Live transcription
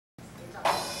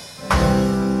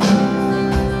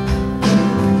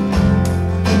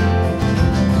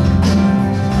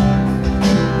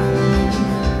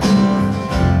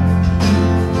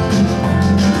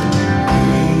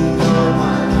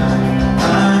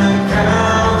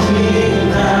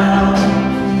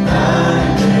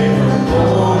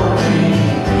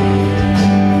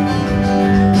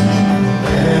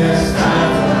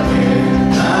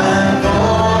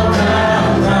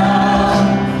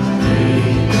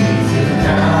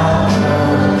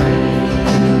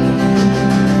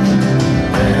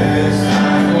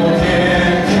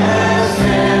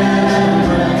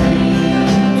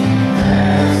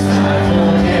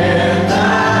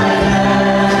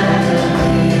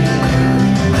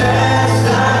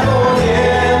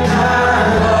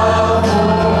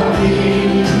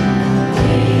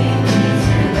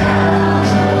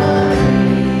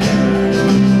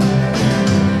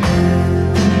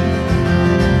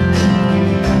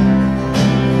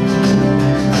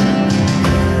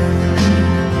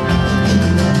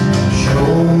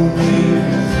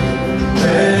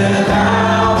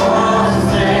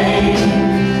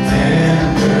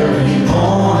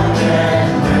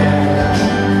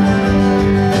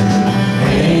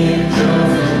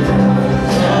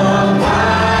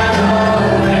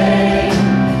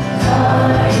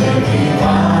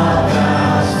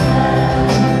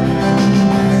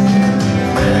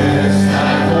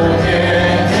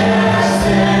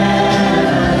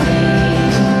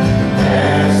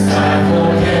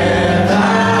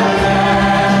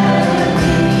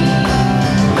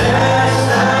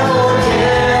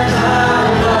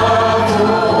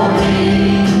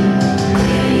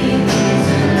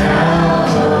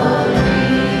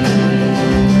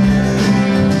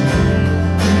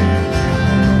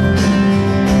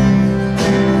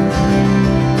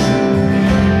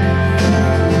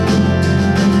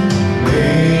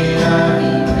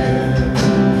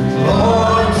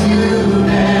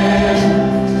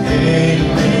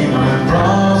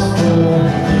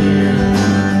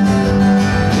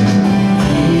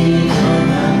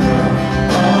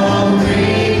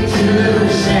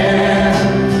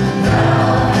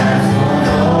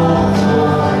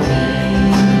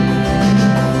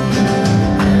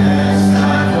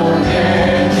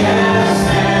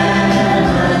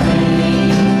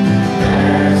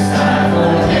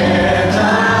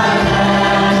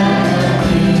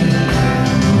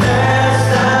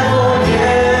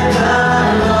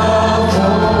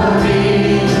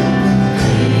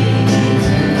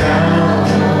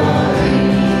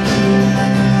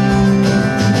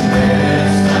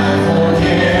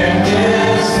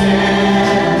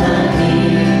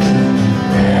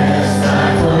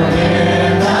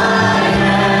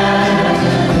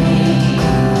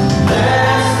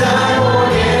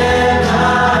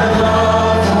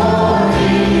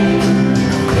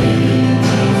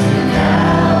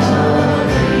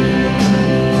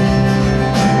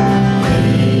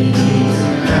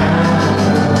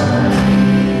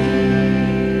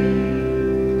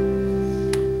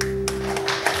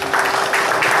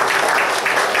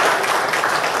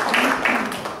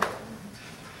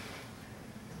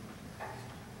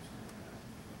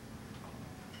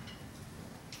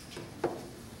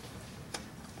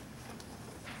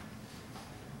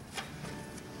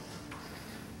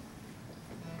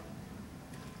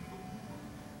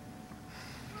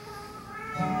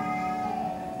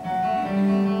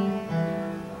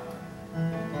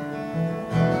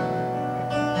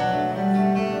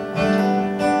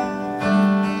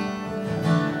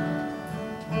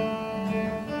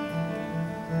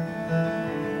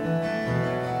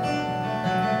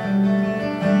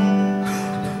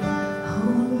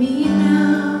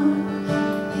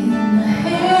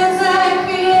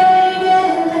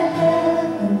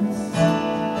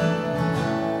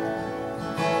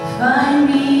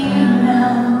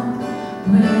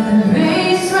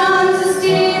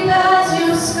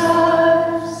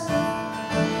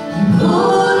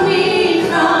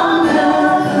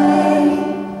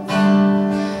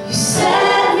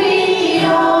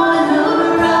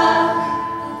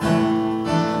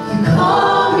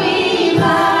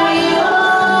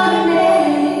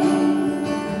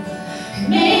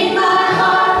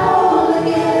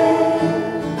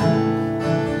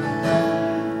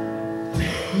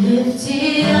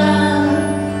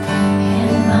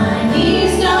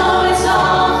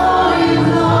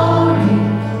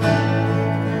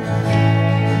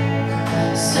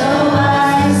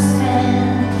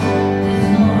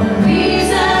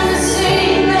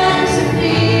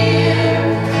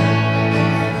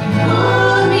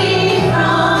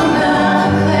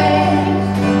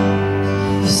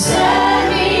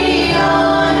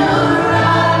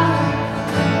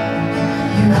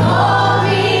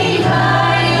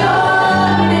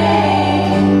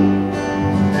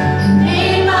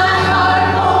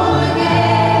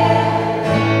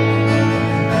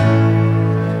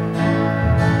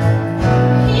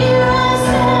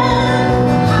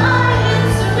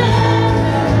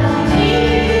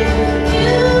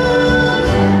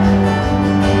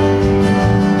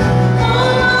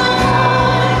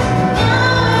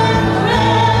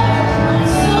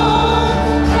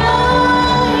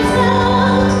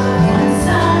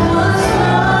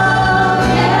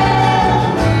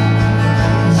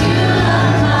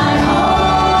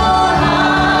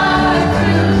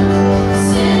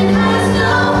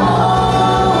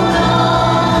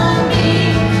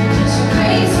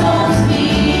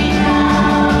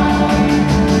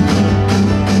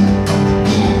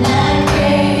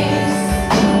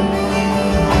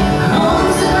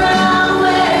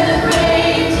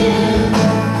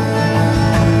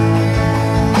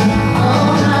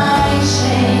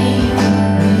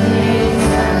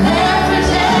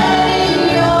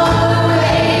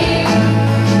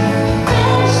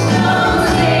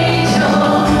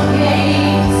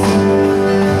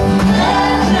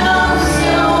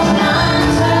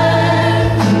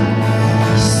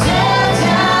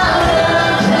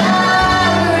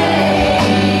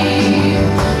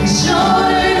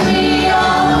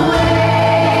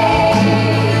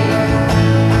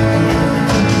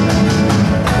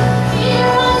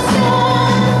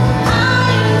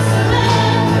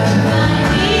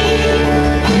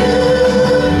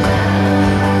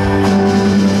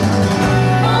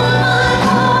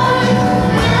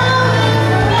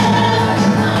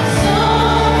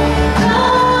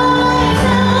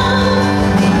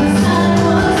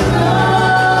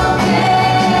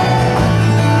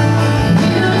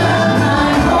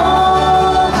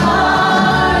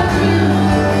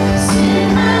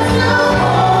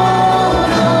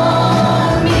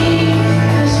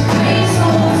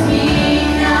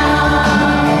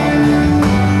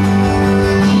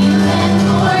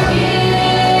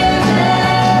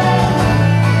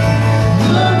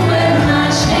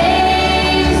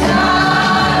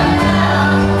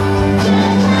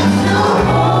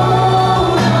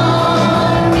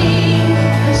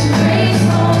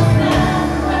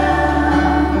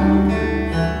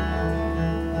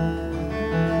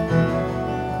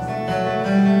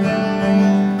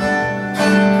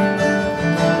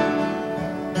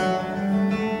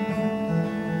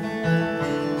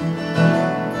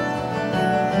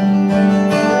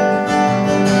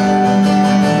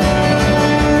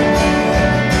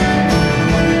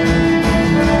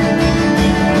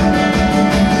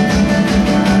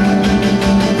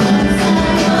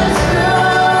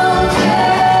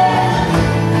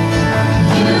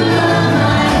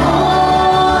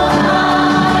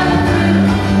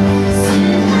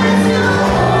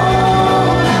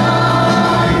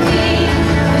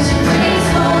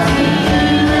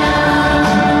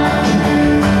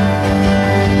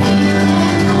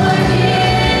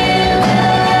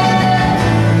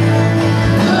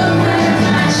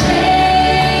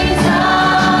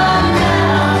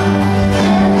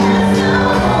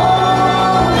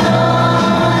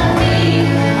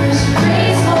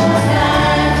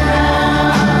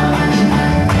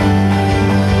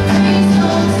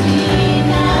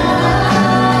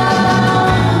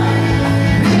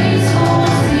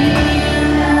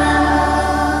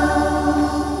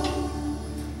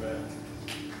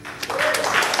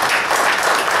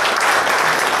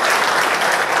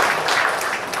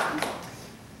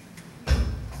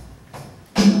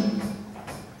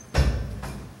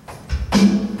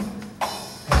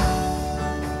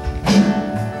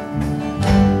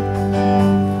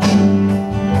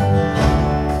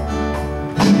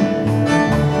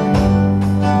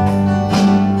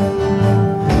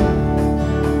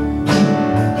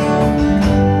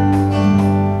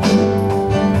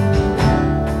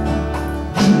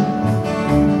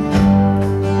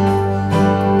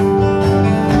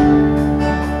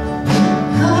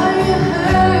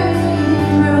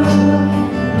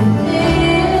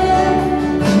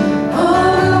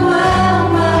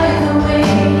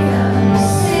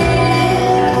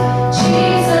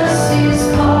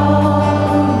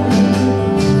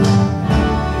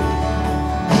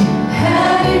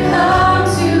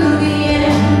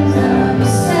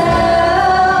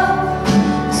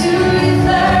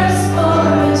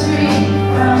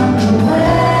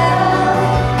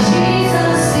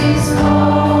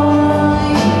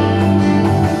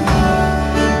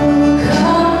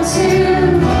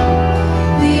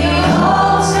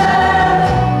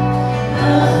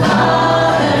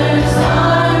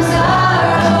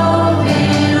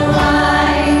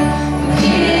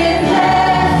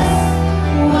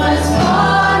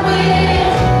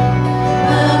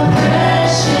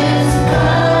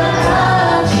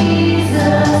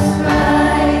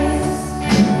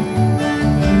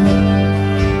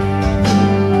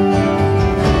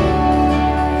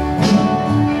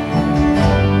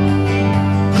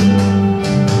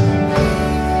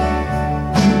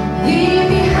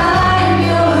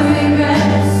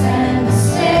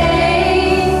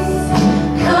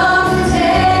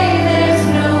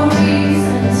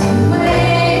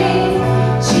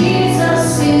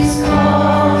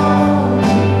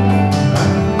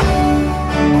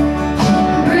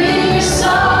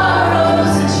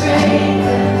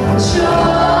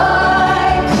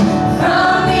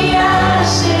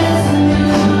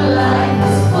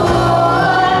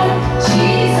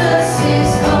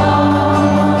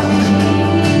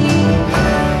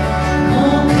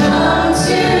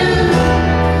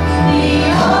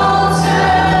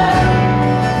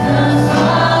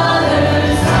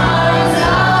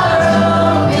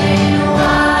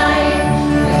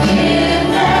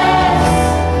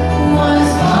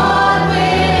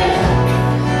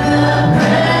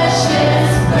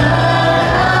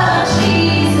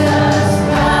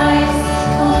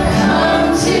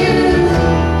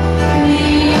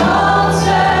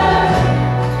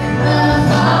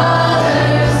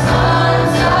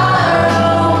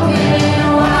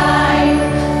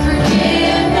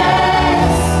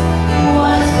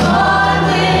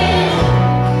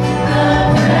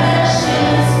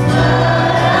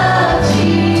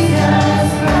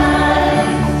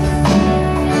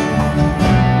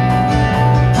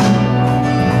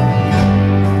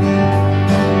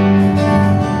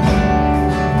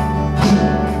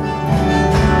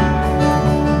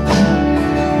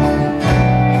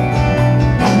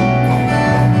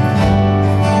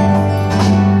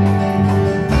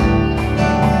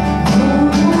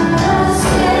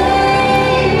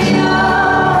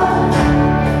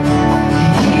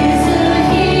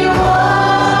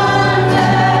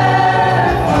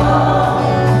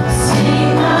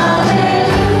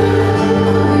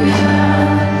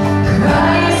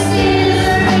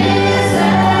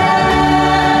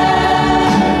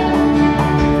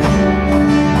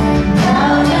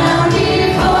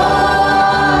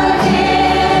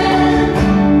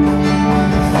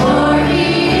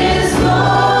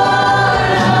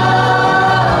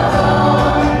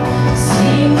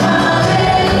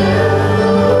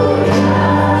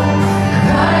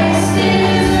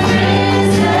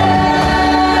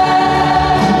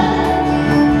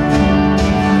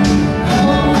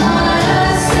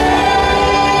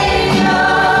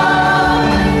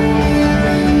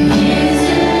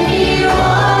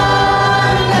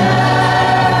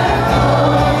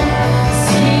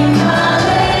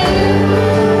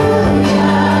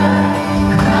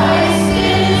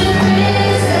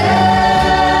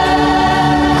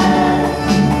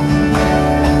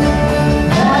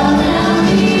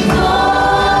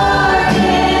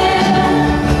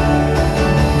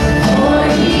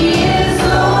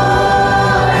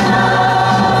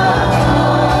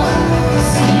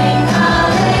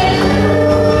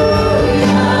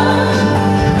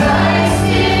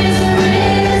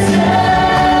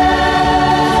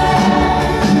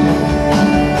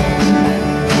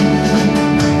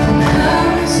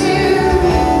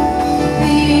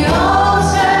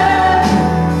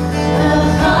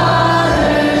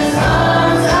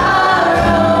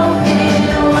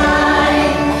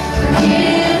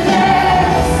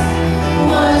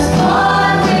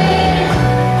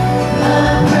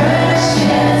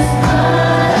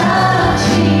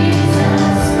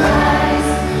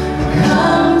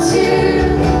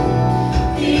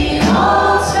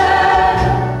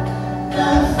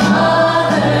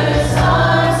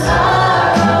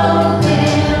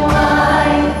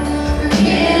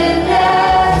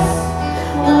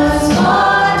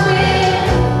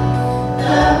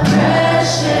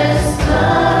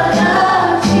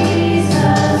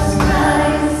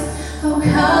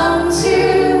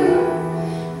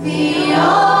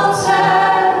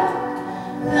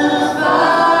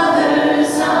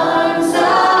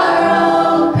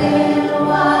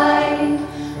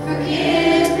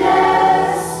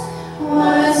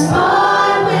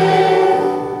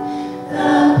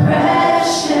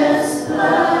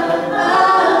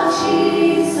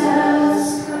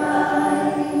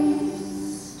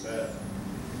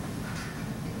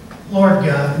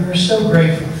We're so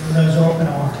grateful for those open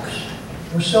arms.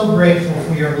 We're so grateful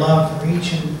for your love for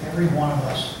each and every one of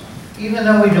us, even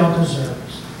though we don't deserve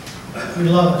it.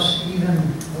 You love us even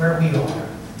where we are.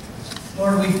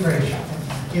 Lord, we praise you for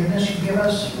the forgiveness you give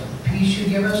us, for the peace you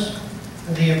give us,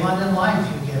 for the abundant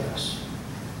life you give us.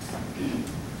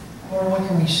 Lord, what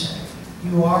can we say?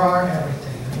 You are our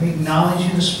everything. And we acknowledge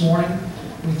you this morning.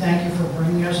 We thank you for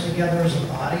bringing us together as a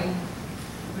body.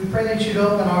 We pray that you'd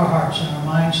open our hearts and our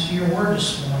minds to your word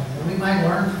this morning, that we might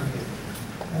learn from you.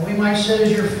 That we might sit at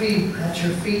your feet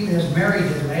as Mary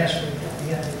did last week at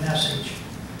the end of the message.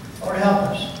 Lord, help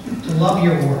us to love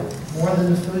your word more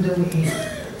than the food that we eat,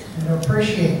 and to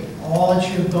appreciate all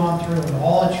that you've gone through and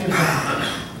all that you've done for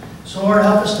us. So Lord,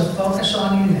 help us to focus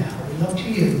on you now. We look to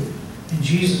you. In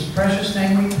Jesus' precious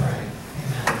name we pray.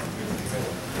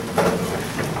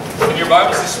 In your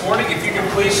Bibles this morning, if you can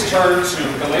please turn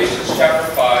to Galatians chapter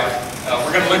 5.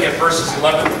 We're going to look at verses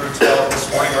 11 through 12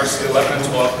 this morning, verses 11 and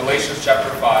 12, Galatians chapter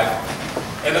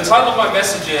 5. And the title of my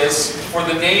message is, For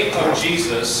the Name of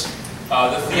Jesus,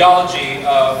 the Theology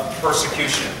of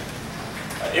Persecution.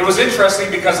 It was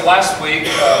interesting because last week,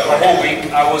 the whole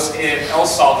week, I was in El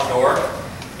Salvador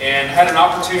and had an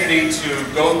opportunity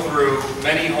to go through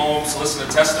many homes, listen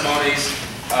to testimonies,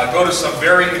 go to some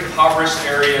very impoverished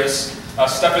areas,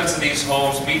 step into these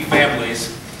homes, meet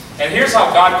families. And here's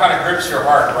how God kind of grips your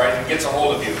heart, right, and gets a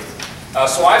hold of you.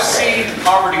 So I've seen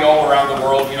poverty all around the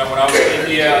world. You know, when I was in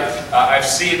India, I've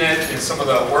seen it in some of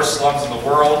the worst slums in the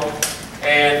world.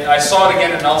 And I saw it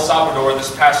again in El Salvador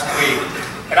this past week.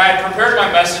 And I had prepared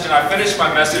my message, and I finished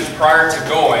my message prior to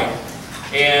going.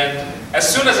 And as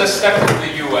soon as I step into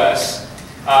the U.S.,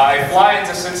 I fly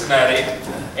into Cincinnati,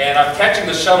 and I'm catching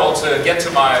the shuttle to get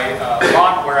to my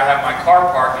lot where I have my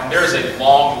car parked, and there's a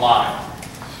long line.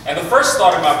 And the first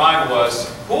thought in my mind was,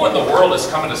 who in the world is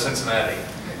coming to Cincinnati?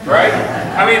 Right?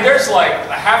 I mean, there's like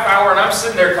a half hour, and I'm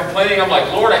sitting there complaining. I'm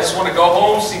like, Lord, I just want to go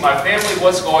home, see my family,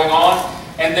 what's going on.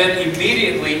 And then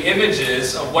immediately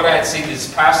images of what I had seen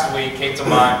this past week came to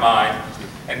my mind,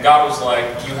 and God was like,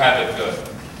 you have it good.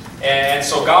 And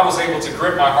so God was able to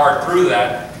grip my heart through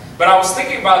that. But I was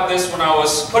thinking about this when I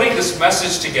was putting this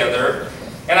message together,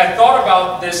 and I thought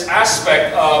about this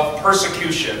aspect of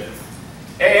persecution.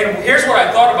 And here's what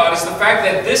I thought about, is the fact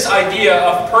that this idea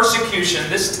of persecution,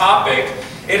 this topic,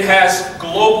 it has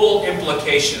global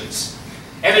implications.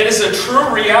 And it is a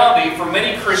true reality for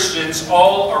many Christians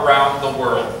all around the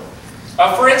world.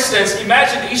 For instance,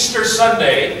 imagine Easter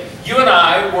Sunday, you and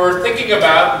I were thinking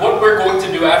about what we're going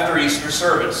to do after Easter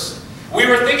service. We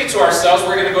were thinking to ourselves,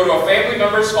 we're going to go to a family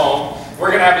member's home, we're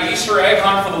going to have an Easter egg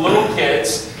hunt for the little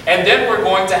kids, and then we're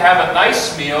going to have a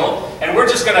nice meal, and we're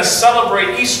just going to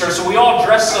celebrate Easter. So we all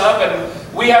dress up,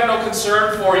 and we have no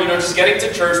concern for, just getting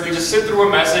to church. We just sit through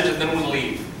a message, and then we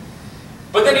leave.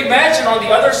 But then imagine on the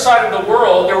other side of the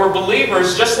world, there were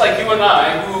believers just like you and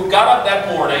I who got up that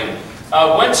morning,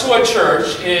 went to a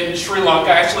church in Sri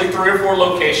Lanka, actually 3 or 4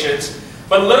 locations,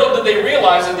 but little did they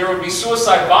realize that there would be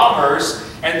suicide bombers,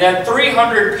 and that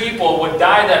 300 people would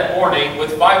die that morning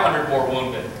with 500 more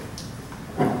wounded.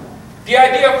 The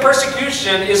idea of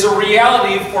persecution is a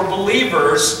reality for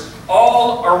believers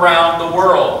all around the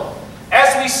world.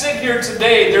 As we sit here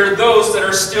today, there are those that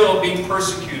are still being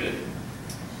persecuted.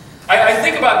 I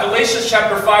think about Galatians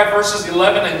chapter 5, verses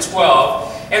 11 and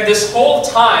 12, and this whole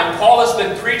time Paul has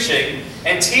been preaching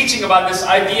and teaching about this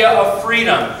idea of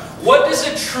freedom. What does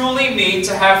it truly mean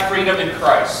to have freedom in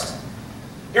Christ?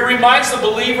 It reminds the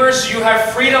believers you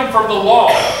have freedom from the law.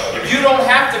 You don't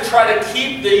have to try to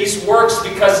keep these works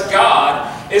because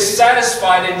God is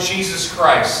satisfied in Jesus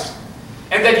Christ.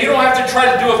 And that you don't have to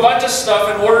try to do a bunch of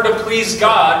stuff in order to please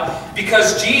God,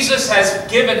 because Jesus has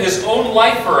given His own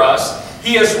life for us.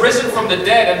 He has risen from the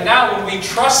dead, and now when we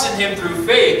trust in Him through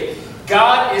faith,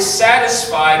 God is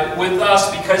satisfied with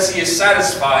us because He is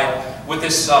satisfied with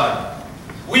His Son.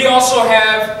 We also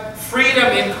have freedom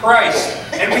in Christ,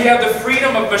 and we have the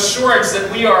freedom of assurance that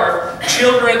we are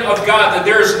children of God, that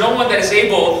there is no one that is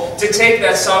able to take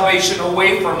that salvation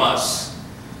away from us.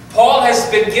 Paul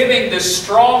has been giving this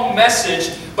strong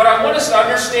message, but I want us to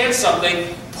understand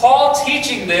something. Paul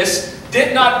teaching this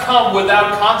did not come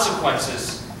without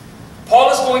consequences. Paul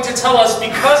is going to tell us,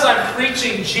 because I'm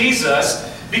preaching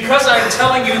Jesus, because I'm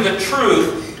telling you the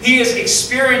truth, he is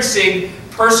experiencing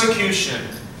persecution.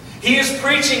 He is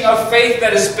preaching a faith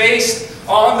that is based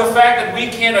on the fact that we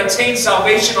can't attain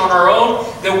salvation on our own,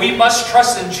 that we must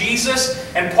trust in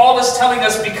Jesus. And Paul is telling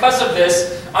us, because of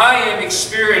this, I am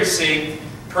experiencing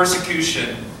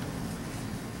persecution.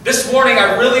 This morning,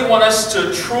 I really want us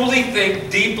to truly think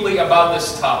deeply about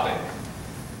this topic.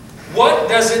 What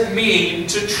does it mean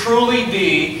to truly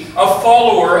be a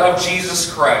follower of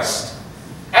Jesus Christ?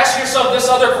 Ask yourself this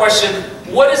other question: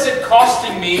 what is it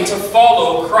costing me to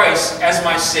follow Christ as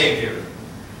my Savior?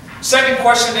 Second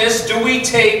question is, do we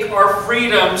take our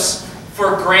freedoms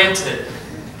for granted?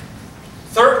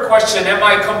 Third question, am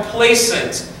I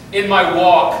complacent in my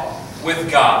walk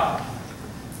with God?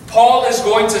 Paul is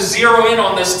going to zero in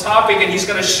on this topic, and he's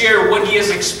going to share what he has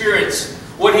experienced,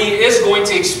 what he is going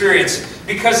to experience,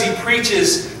 because he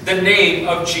preaches the name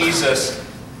of Jesus.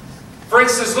 For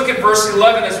instance, look at verse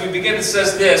 11 as we begin. It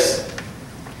says this,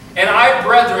 "And I,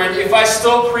 brethren, if I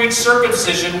still preach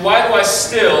circumcision, why do I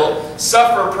still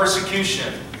suffer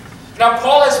persecution?" Now,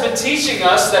 Paul has been teaching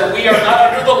us that we are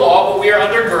not under the law, but we are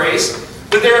under grace.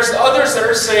 But there's others that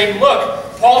are saying,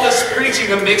 look, Paul is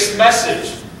preaching a mixed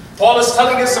message. Paul is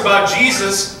telling us about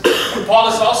Jesus. Paul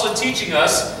is also teaching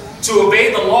us to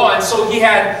obey the law. And so he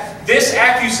had this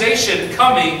accusation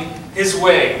coming his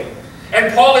way.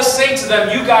 And Paul is saying to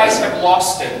them, you guys have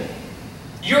lost it.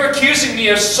 You're accusing me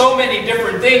of so many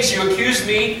different things. You accuse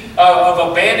me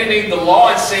of abandoning the law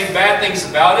and saying bad things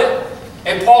about it.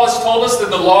 And Paul has told us that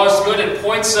the law is good and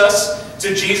points us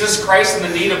to Jesus Christ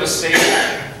and the need of a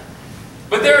Savior.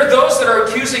 But there are those that are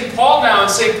accusing Paul now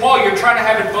and saying, Paul, you're trying to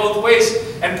have it both ways.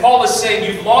 And Paul is saying,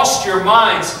 you've lost your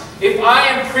minds. If I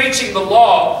am preaching the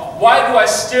law, why do I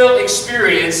still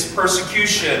experience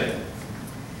persecution?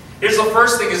 Here's the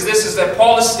first thing is this, is that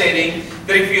Paul is stating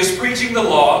that if he was preaching the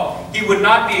law, he would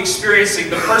not be experiencing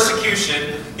the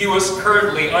persecution he was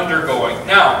currently undergoing.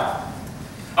 Now,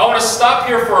 I want to stop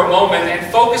here for a moment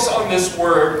and focus on this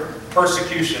word,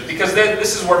 persecution, because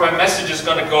this is where my message is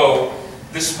going to go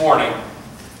this morning.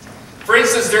 For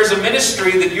instance, there's a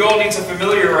ministry that you all need to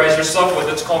familiarize yourself with.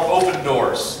 It's called Open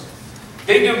Doors.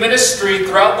 They do ministry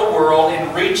throughout the world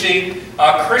in reaching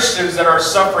Christians that are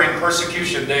suffering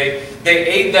persecution. They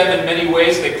aid them in many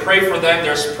ways. They pray for them.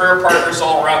 There's prayer partners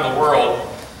all around the world.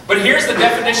 But here's the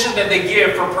definition that they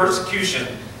give for persecution.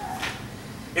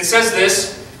 It says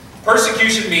this: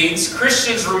 persecution means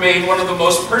Christians remain one of the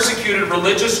most persecuted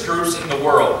religious groups in the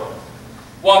world.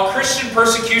 While Christian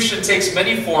persecution takes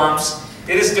many forms,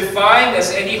 it is defined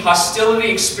as any hostility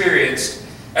experienced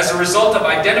as a result of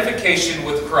identification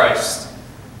with Christ.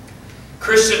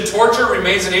 Christian torture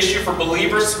remains an issue for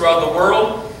believers throughout the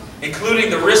world, including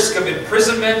the risk of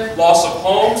imprisonment, loss of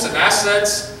homes and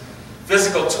assets,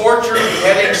 physical torture,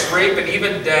 beheadings, rape, and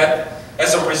even death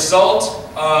as a result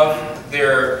of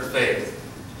their faith.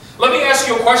 Let me ask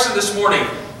you a question this morning.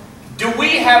 Do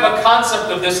we have a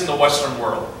concept of this in the Western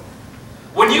world?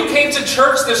 When you came to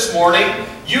church this morning,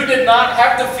 you did not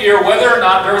have to fear whether or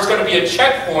not there was going to be a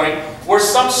checkpoint where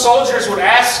some soldiers would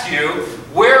ask you,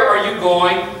 where are you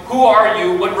going? Who are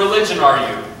you? What religion are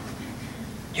you?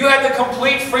 You had the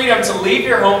complete freedom to leave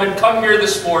your home and come here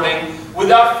this morning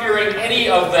without fearing any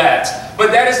of that.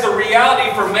 But that is the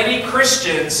reality for many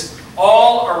Christians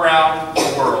all around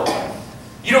the world.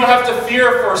 You don't have to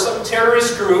fear for some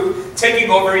terrorist group taking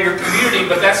over your community,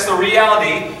 but that's the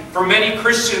reality for many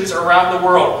Christians around the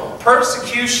world.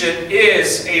 Persecution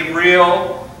is a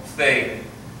real thing.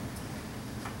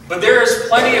 But there is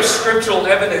plenty of scriptural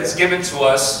evidence given to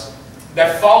us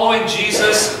that following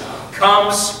Jesus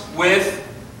comes with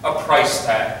a price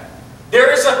tag.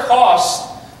 There is a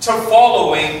cost to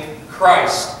following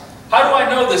Christ. How do I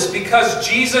know this? Because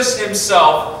Jesus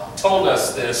himself told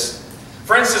us this.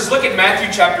 For instance, look at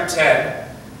Matthew chapter 10,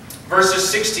 verses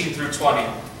 16 through 20.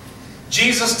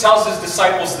 Jesus tells his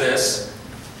disciples this: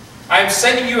 I am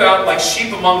sending you out like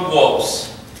sheep among wolves.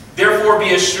 Therefore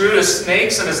be as shrewd as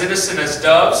snakes and as innocent as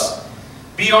doves.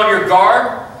 Be on your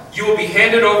guard. You will be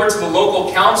handed over to the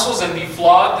local councils and be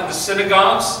flogged in the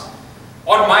synagogues.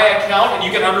 On my account, and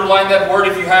you can underline that word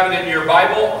if you have it in your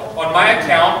Bible, on my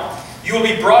account, you will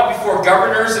be brought before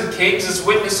governors and kings as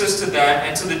witnesses to them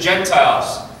and to the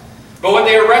Gentiles. But when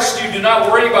they arrest you, do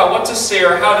not worry about what to say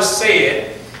or how to say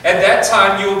it. At that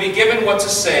time you will be given what to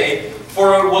say,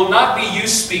 for it will not be you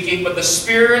speaking, but the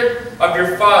Spirit of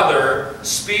your Father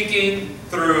speaking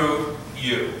through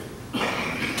you.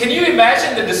 Can you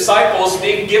imagine the disciples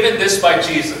being given this by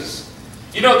Jesus?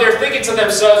 You know, they're thinking to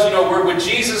themselves, you know, we're with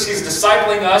Jesus, he's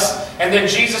discipling us, and then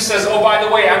Jesus says, oh, by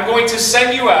the way, I'm going to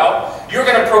send you out. You're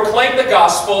going to proclaim the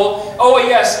gospel. Oh,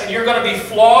 yes, and you're going to be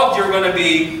flogged. You're going to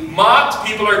be mocked.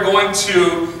 People are going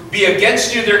to be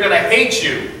against you. They're going to hate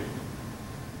you.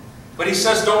 But he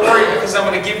says, don't worry, because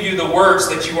I'm going to give you the words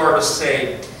that you are to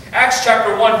say. Acts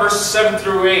chapter 1, verses 7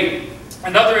 through 8.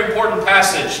 Another important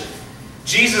passage.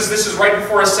 Jesus, this is right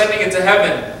before ascending into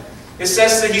heaven. He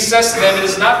says to them, it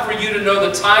is not for you to know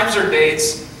the times or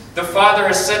dates the Father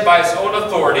has set by his own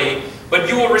authority, But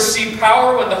you will receive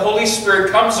power when the Holy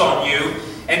Spirit comes on you,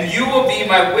 and you will be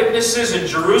my witnesses in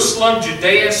Jerusalem,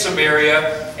 Judea, and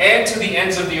Samaria, and to the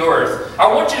ends of the earth.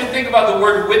 I want you to think about the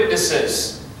word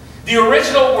witnesses. The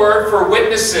original word for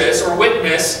witnesses or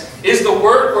witness is the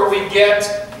word where we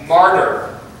get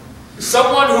martyr.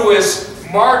 Someone who is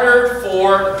martyred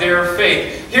for their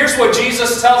faith. Here's what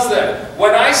Jesus tells them.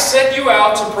 When I send you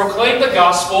out to proclaim the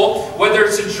gospel, whether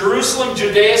it's in Jerusalem,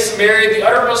 Judea, Samaria, the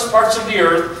uttermost parts of the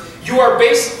earth, you are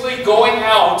basically going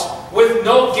out with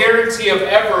no guarantee of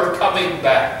ever coming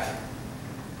back.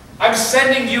 I'm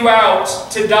sending you out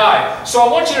to die. So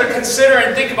I want you to consider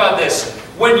and think about this.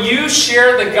 When you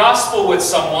share the gospel with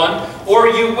someone or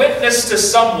you witness to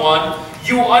someone,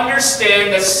 you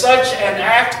understand that such an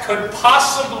act could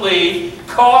possibly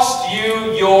cost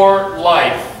you your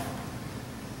life.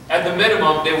 At the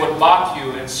minimum, they would mock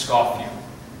you and scoff you.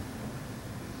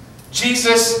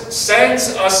 Jesus sends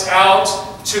us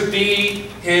out to be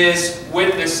His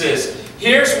witnesses.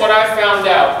 Here's what I found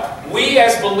out. We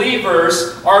as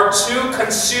believers are too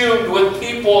consumed with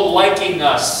people liking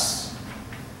us.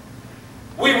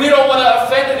 We don't want to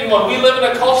offend anyone. We live in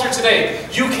a culture today.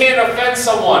 You can't offend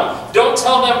someone. Don't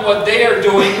tell them what they are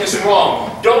doing is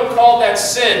wrong. Don't call that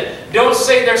sin. Don't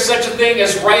say there's such a thing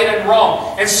as right and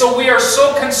wrong. And so we are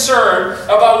so concerned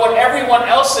about what everyone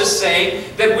else is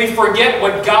saying that we forget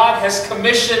what God has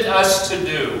commissioned us to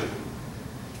do.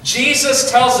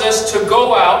 Jesus tells us to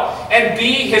go out and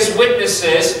be His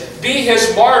witnesses, be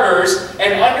His martyrs,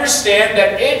 and understand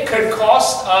that it could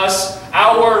cost us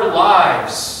our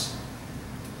lives.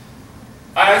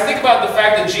 I think about the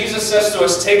fact that Jesus says to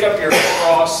us, take up your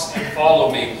cross and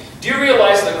follow me. Do you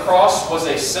realize the cross was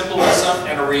a symbolism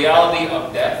and a reality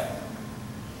of death?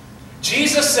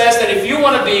 Jesus says that if you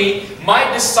want to be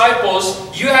my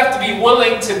disciples, you have to be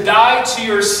willing to die to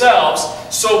yourselves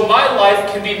so my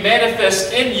life can be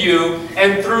manifest in you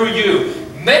and through you.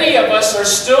 Many of us are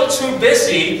still too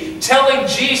busy telling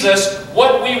Jesus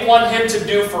what we want Him to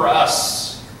do for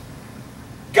us.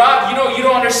 God, you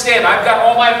don't understand. I've got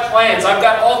all my plans. I've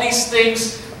got all these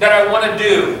things that I want to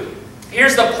do.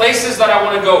 Here's the places that I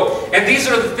want to go. And these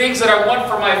are the things that I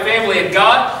want for my family. And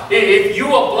God, if you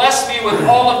will bless me with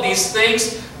all of these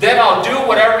things, then I'll do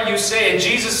whatever you say. And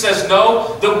Jesus says,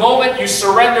 no, the moment you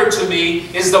surrender to me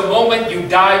is the moment you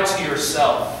die to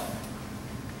yourself.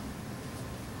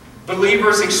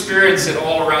 Believers experience it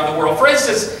all around the world. For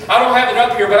instance, I don't have it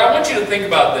up here, but I want you to think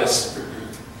about this.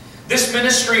 This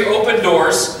ministry, Open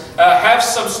Doors, have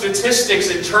some statistics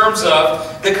in terms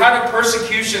of the kind of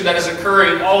persecution that is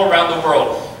occurring all around the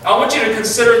world. I want you to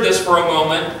consider this for a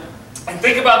moment and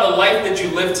think about the life that you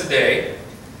live today.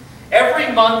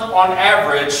 Every month, on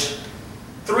average,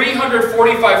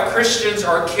 345 Christians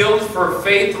are killed for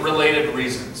faith-related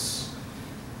reasons.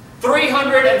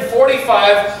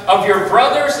 345 of your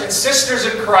brothers and sisters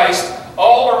in Christ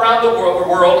all around the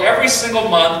world, every single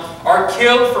month, are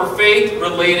killed for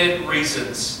faith-related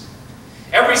reasons.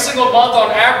 Every single month,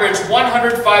 on average,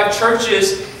 105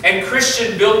 churches and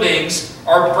Christian buildings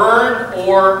are burned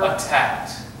or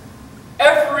attacked.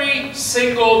 Every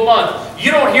single month.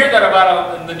 You don't hear that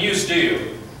about in the news, do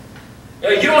you?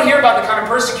 You don't hear about the kind of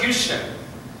persecution.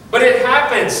 But it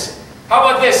happens. How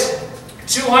about this?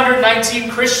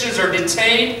 219 Christians are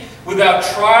detained without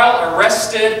trial,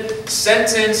 arrested,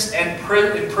 sentenced, and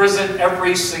imprisoned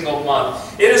every single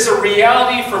month. It is a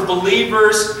reality for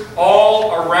believers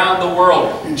all around the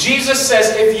world. Jesus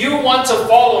says, if you want to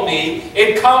follow me,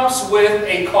 it comes with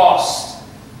a cost.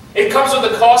 It comes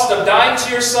with the cost of dying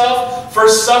to yourself, for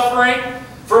suffering,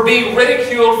 for being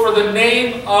ridiculed for the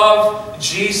name of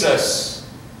Jesus.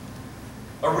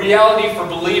 A reality for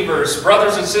believers,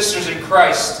 brothers and sisters in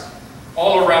Christ,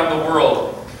 all around the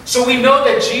world. So we know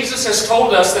that Jesus has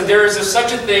told us that there is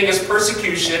such a thing as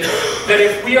persecution, that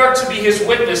if we are to be His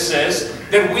witnesses,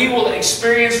 then we will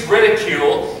experience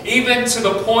ridicule, even to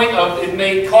the point of it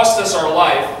may cost us our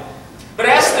life. But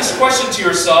ask this question to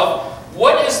yourself,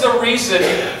 what is the reason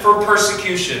for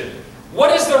persecution?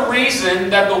 What is the reason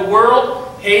that the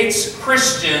world hates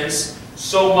Christians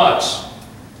so much?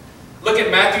 Look at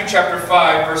Matthew chapter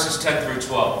 5, verses 10 through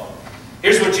 12.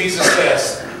 Here's what Jesus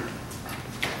says.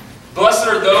 Blessed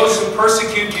are those who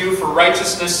persecute you for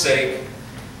righteousness' sake,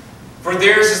 for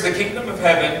theirs is the kingdom of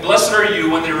heaven. Blessed are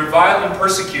you when they revile and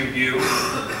persecute you,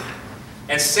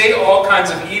 and say all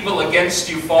kinds of evil against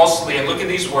you falsely. And look at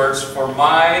these words, for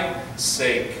my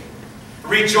sake.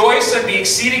 Rejoice and be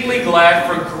exceedingly glad,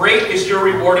 for great is your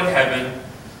reward in heaven.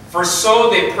 For so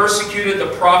they persecuted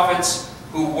the prophets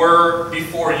who were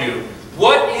before you.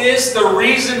 What is the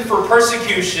reason for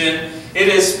persecution? It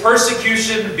is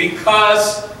persecution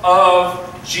because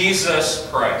of Jesus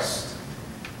Christ.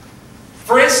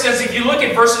 For instance, if you look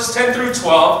at verses 10 through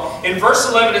 12, in verse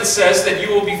 11 it says that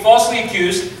you will be falsely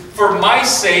accused for my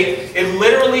sake. It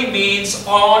literally means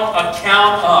on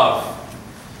account of.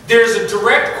 There's a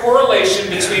direct correlation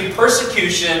between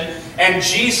persecution and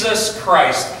Jesus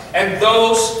Christ and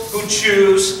those who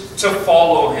choose to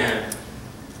follow Him.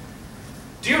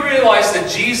 Do you realize that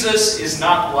Jesus is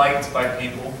not liked by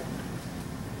people?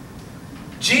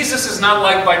 Jesus is not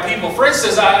liked by people. For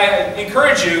instance, I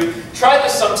encourage you, try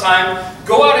this sometime.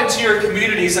 Go out into your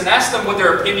communities and ask them what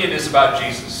their opinion is about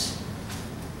Jesus.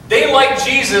 They like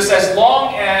Jesus as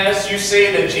long as you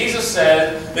say that Jesus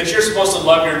said that you're supposed to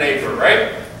love your neighbor,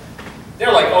 right?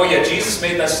 They're like, oh yeah, Jesus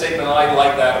made that statement, and I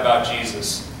like that about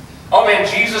Jesus. Oh man,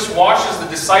 Jesus washes the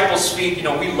disciples' feet. You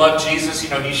know, we love Jesus. You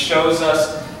know, He shows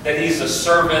us that He's a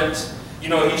servant. You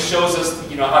know, He shows us,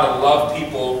 you know, how to love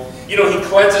people. You know, He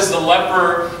cleanses the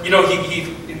leper. You know, He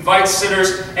invites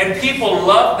sinners. And people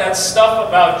love that stuff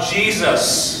about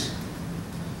Jesus.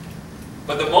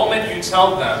 But the moment you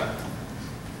tell them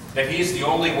that He's the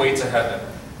only way to heaven,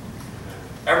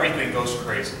 everything goes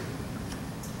crazy.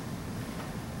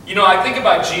 You know, I think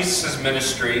about Jesus'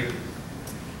 ministry.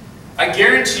 I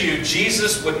guarantee you,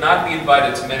 Jesus would not be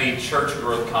invited to many church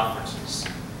growth conferences.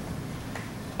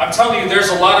 I'm telling you, there's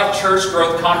a lot of church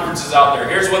growth conferences out there.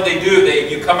 Here's what they do.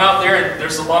 You come out there and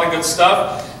there's a lot of good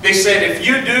stuff. They said if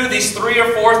you do these 3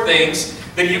 or 4 things,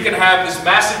 then you can have this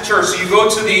massive church. So you go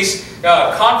to these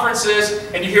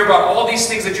conferences and you hear about all these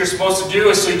things that you're supposed to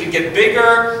do so you can get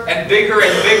bigger and bigger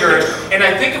and bigger. And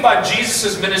I think about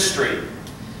Jesus' ministry.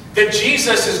 That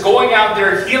Jesus is going out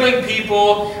there healing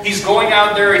people. He's going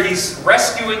out there, He's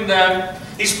rescuing them.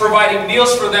 He's providing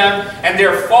meals for them, and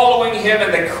they're following Him,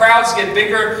 and the crowds get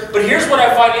bigger. But here's what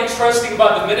I find interesting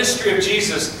about the ministry of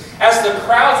Jesus. As the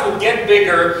crowds would get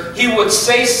bigger, He would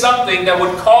say something that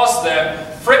would cause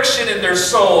them friction in their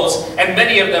souls, and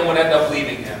many of them would end up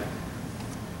leaving Him.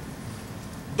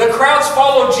 The crowds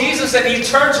follow Jesus, and He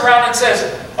turns around and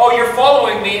says, oh, you're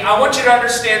following me. I want you to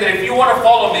understand that if you want to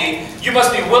follow me, you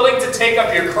must be willing to take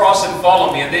up your cross and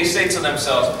follow me. And they say to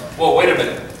themselves, well, wait a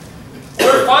minute.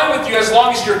 We're fine with you as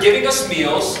long as you're giving us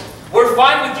meals. We're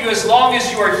fine with you as long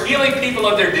as you are healing people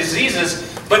of their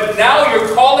diseases. But now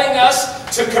you're calling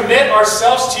us to commit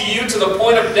ourselves to you to the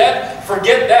point of death.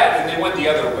 Forget that. And they went the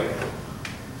other way.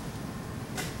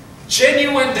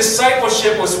 Genuine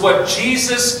discipleship was what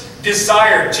Jesus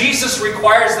desired. Jesus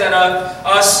requires that of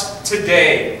us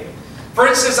today. For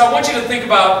instance, I want you to think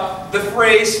about the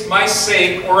phrase, my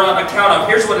sake, or on account of.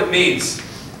 Here's what it means.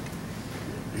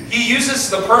 He uses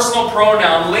the personal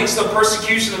pronoun, links the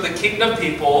persecution of the kingdom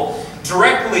people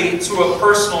directly to a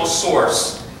personal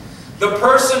source. The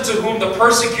person to whom the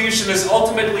persecution is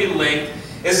ultimately linked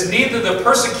is neither the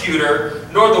persecutor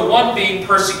nor the one being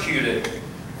persecuted.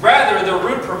 Rather, the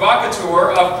root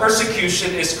provocateur of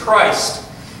persecution is Christ.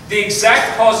 The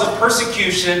exact cause of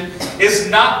persecution is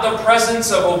not the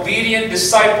presence of obedient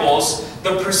disciples.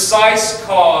 The precise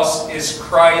cause is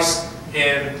Christ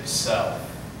Himself.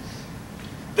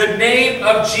 The name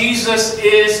of Jesus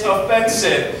is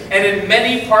offensive, and in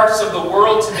many parts of the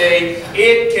world today,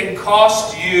 it can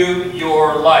cost you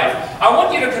your life. I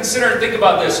want you to consider and think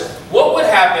about this. What would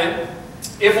happen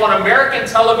if on American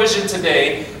television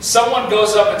today, someone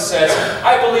goes up and says,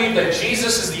 I believe that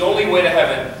Jesus is the only way to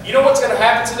heaven? You know what's going to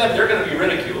happen to them? They're going to be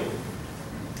ridiculed.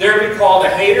 They're going to be called a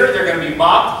hater. They're going to be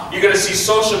mocked. You're going to see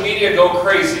social media go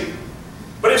crazy.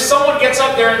 But if someone gets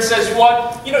up there and says,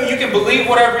 what? You know, you can believe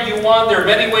whatever you want. There are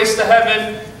many ways to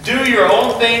heaven. Do your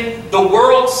own thing. The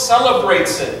world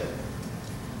celebrates it.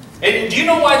 And do you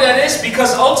know why that is?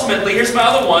 Because ultimately, here's my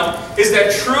other one, is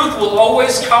that truth will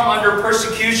always come under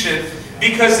persecution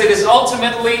because it is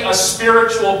ultimately a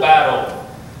spiritual battle.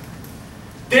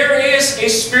 There is a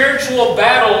spiritual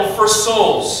battle for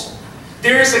souls.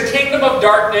 There is a kingdom of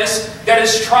darkness that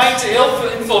is trying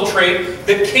to infiltrate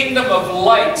the kingdom of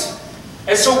light.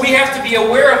 And so we have to be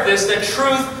aware of this, that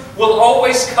truth will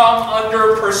always come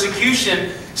under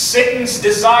persecution. Satan's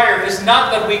desire is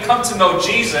not that we come to know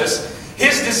Jesus.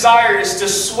 His desire is to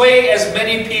sway as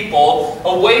many people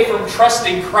away from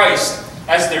trusting Christ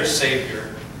as their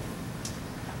Savior.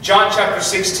 John chapter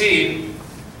 16,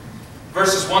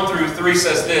 verses 1 through 3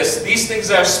 says this, These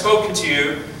things I have spoken to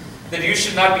you, that you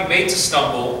should not be made to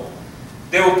stumble.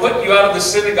 They will put you out of the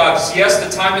synagogues. Yes,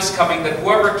 the time is coming that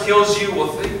whoever kills you will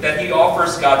think that he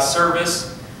offers God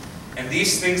service. And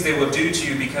these things they will do to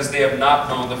you because they have not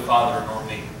known the Father nor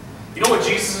me. You know what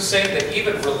Jesus is saying? That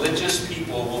even religious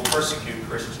people will persecute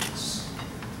Christians.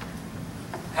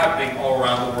 Happening all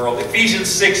around the world. Ephesians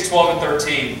 6, 12 and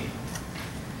 13.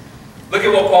 Look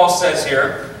at what Paul says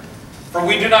here. For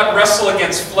we do not wrestle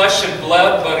against flesh and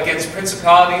blood, but against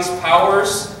principalities,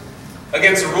 powers,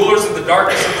 against the rulers of the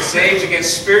darkness of this age,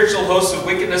 against spiritual hosts of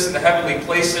wickedness in the heavenly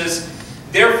places.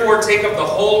 Therefore take up the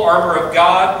whole armor of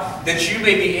God, that you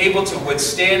may be able to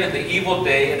withstand in the evil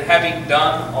day, and having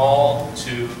done all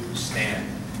to stand.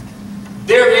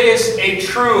 There is a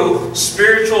true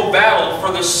spiritual battle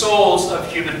for the souls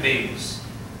of human beings.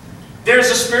 There's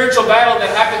a spiritual battle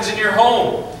that happens in your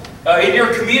home, in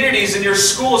your communities, in your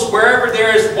schools, wherever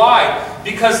there is. Why?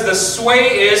 Because the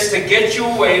sway is to get you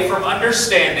away from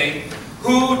understanding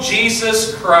who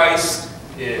Jesus Christ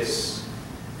is.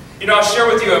 I'll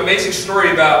share with you an amazing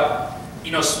story about,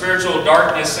 spiritual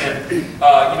darkness and,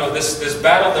 this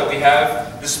battle that we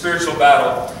have, this spiritual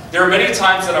battle. There are many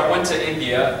times that I went to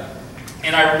India,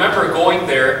 and I remember going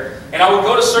there, and I would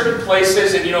go to certain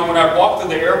places, and, when I walked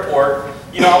through the airport,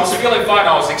 I was feeling fine.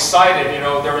 I was excited.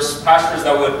 There was pastors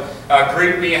that would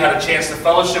greet me. I had a chance to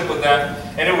fellowship with them,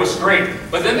 and it was great.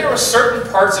 But then there were certain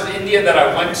parts of India that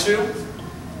I went to,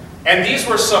 and these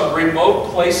were some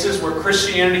remote places where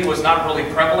Christianity was not really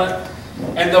prevalent.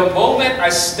 And the moment I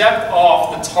stepped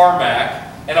off the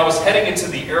tarmac and I was heading into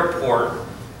the airport,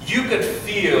 you could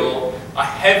feel a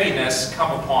heaviness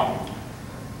come upon you.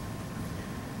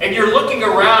 And you're looking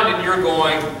around and you're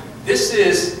going, this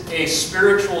is a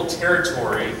spiritual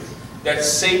territory that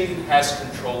Satan has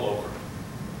control over.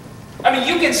 I mean,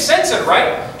 you can sense it,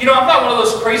 right? I'm not one of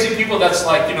those crazy people that's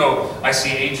like, I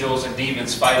see angels and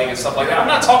demons fighting and stuff like that. I'm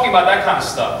not talking about that kind of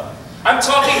stuff. I'm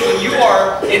talking when you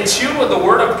are in tune with the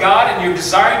Word of God and you're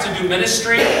desiring to do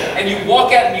ministry and you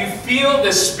walk out and you feel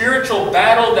this spiritual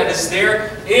battle that is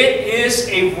there. It is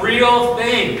a real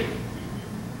thing.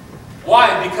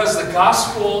 Why? Because the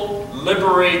gospel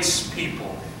liberates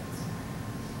people.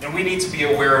 And we need to be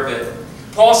aware of it.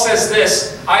 Paul says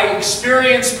this, I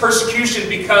experience persecution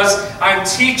because I'm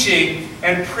teaching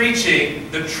and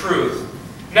preaching the truth.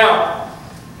 Now,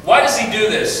 why does he do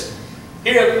this?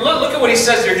 Here, look at what he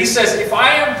says here. He says, if I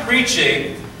am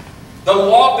preaching the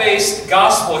law-based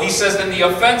gospel, he says, then the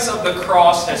offense of the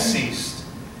cross has ceased.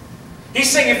 He's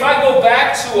saying if I go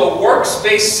back to a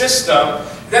works-based system,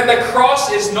 then the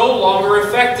cross is no longer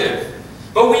effective.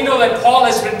 But we know that Paul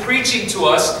has been preaching to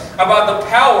us about the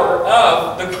power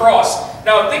of the cross.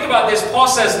 Now think about this. Paul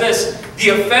says this, the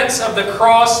offense of the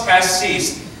cross has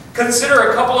ceased.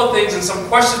 Consider a couple of things and some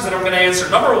questions that I'm going to answer.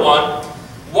 Number one,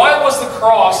 why was the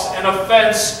cross an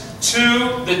offense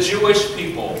to the Jewish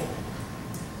people?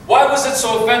 Why was it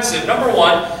so offensive? Number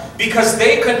one, because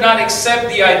they could not accept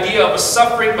the idea of a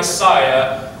suffering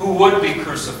Messiah who would be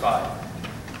crucified.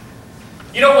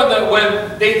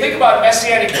 When they think about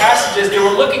messianic passages, they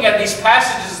were looking at these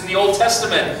passages in the Old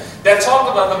Testament that talk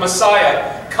about the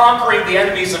Messiah conquering the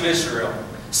enemies of Israel,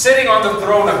 sitting on the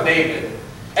throne of David.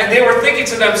 And they were thinking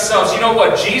to themselves, you know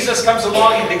what, Jesus comes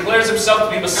along, he declares himself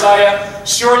to be Messiah.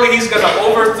 Surely he's going to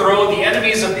overthrow the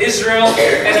enemies of Israel.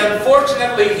 And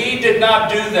unfortunately, he did not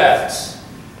do that.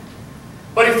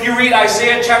 But if you read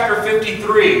Isaiah chapter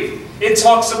 53, it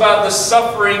talks about the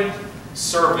suffering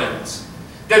servant.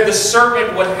 That the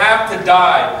servant would have to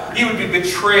die. He would be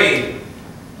betrayed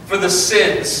for the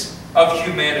sins of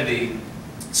humanity.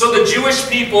 So the Jewish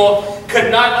people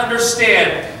could not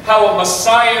understand how a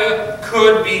Messiah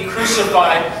could be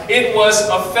crucified. It was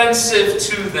offensive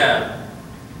to them.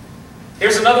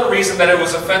 Here's another reason that it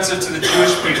was offensive to the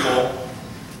Jewish people.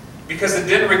 Because it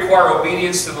didn't require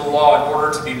obedience to the law in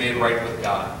order to be made right with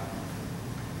God.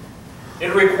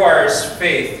 It requires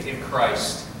faith in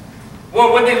Christ.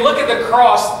 Well, when they look at the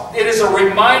cross, it is a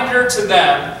reminder to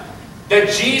them that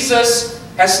Jesus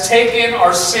has taken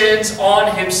our sins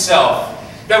on himself.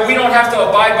 That we don't have to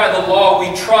abide by the law.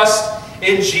 We trust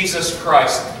in Jesus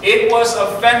Christ. It was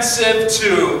offensive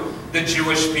to the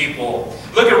Jewish people.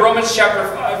 Look at Romans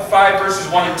chapter 5, verses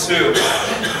 1 and 2.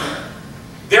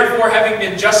 Therefore, having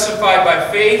been justified by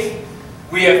faith,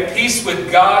 we have peace with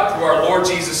God through our Lord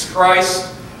Jesus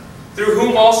Christ, through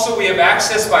whom also we have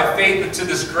access by faith into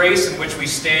this grace in which we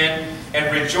stand,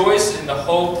 and rejoice in the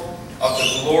hope of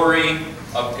the glory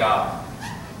of God.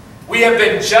 We have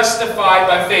been justified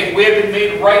by faith. We have been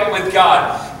made right with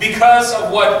God because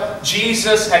of what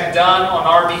Jesus had done on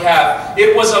our behalf.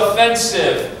 It was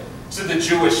offensive to the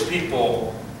Jewish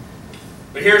people.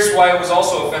 But here's why it was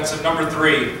also offensive. Number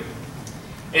 3,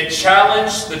 it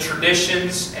challenged the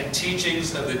traditions and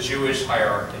teachings of the Jewish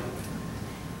hierarchy.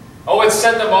 Oh, it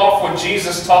set them off when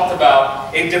Jesus talked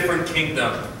about a different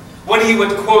kingdom. When he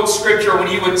would quote Scripture, when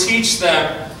he would teach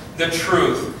them the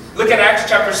truth. Look at Acts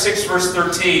chapter 6, verse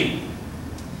 13.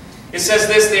 It says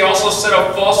this, they also set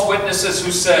up false witnesses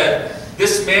who said,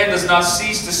 this man does not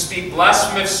cease to speak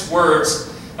blasphemous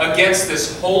words against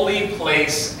this holy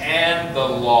place and the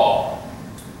law.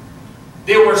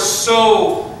 They were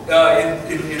so,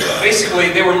 basically,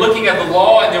 they were looking at the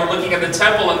law and they were looking at the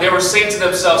temple and they were saying to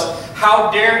themselves,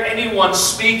 how dare anyone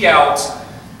speak out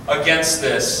against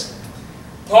this?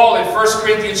 Paul in 1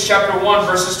 Corinthians chapter 1,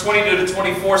 verses 22 to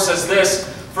 24 says this,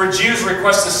 for Jews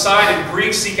request a sign and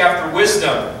Greeks seek after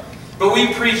wisdom. But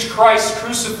we preach Christ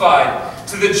crucified,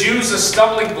 to the Jews a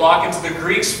stumbling block and to the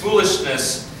Greeks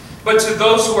foolishness. But to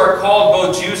those who are called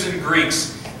both Jews and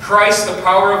Greeks, Christ the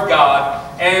power of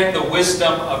God and the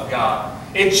wisdom of God.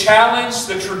 It challenged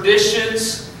the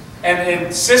traditions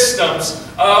and systems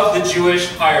of the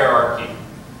Jewish hierarchy.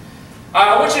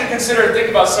 I want you to consider and think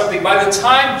about something. By the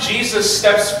time Jesus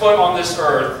steps foot on this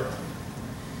earth,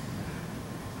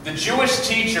 the Jewish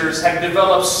teachers had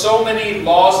developed so many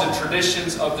laws and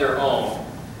traditions of their own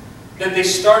that they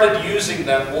started using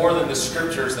them more than the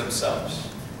scriptures themselves.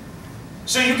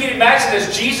 So you can imagine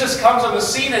as Jesus comes on the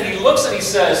scene and he looks and he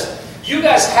says, you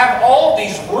guys have all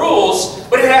these rules,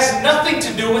 but it has nothing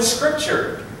to do with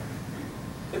scripture.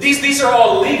 These are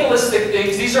all legalistic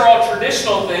things, these are all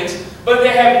traditional things, but they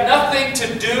have nothing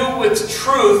to do with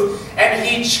truth. And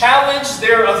he challenged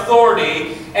their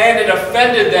authority and it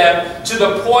offended them to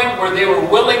the point where they were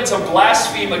willing to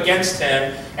blaspheme against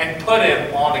him and put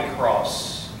him on a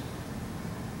cross.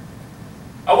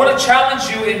 I want to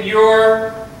challenge you in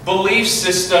your belief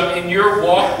system, in your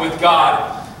walk with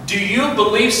God. Do you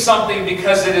believe something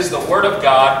because it is the Word of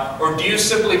God, or do you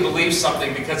simply believe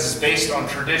something because it's based on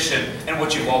tradition and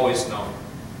what you've always known?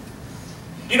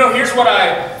 You know, here's what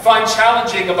I find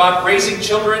challenging about raising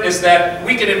children is that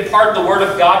we can impart the Word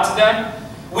of God to them.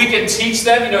 We can teach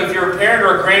them. You know, if you're a parent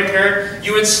or a grandparent,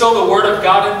 you instill the Word of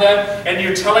God in them and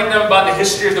you're telling them about the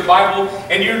history of the Bible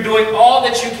and you're doing all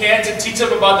that you can to teach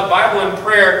them about the Bible and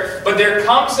prayer. But there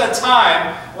comes a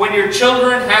time when your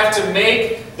children have to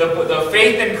make the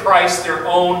faith in Christ their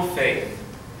own faith.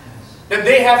 That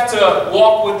they have to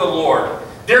walk with the Lord.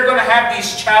 They're going to have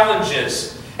these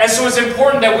challenges. And so it's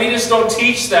important that we just don't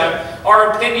teach them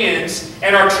our opinions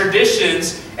and our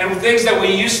traditions and things that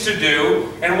we used to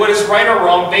do and what is right or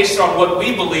wrong based on what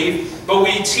we believe, but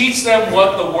we teach them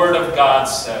what the Word of God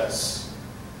says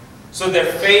so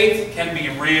that faith can be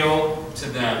real to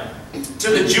them.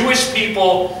 To the Jewish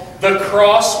people, the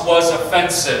cross was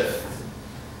offensive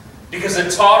because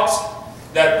it taught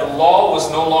that the law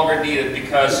was no longer needed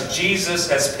because Jesus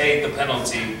has paid the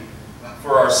penalty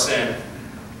for our sin.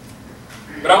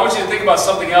 But I want you to think about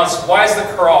something else. Why is the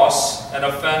cross an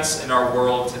offense in our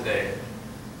world today?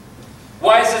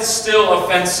 Why is it still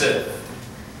offensive?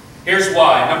 Here's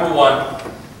why. Number one,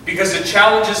 because it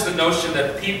challenges the notion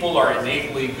that people are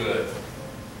innately good.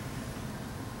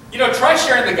 You know, try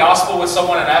sharing the gospel with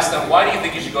someone and ask them, why do you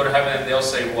think you should go to heaven? And they'll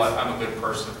say, what? I'm a good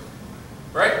person.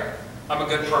 Right? I'm a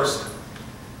good person.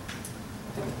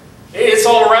 It's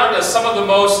all around us. Some of the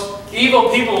most evil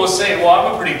people will say, well,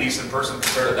 I'm a pretty decent person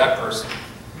compared to that person.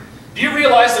 Do you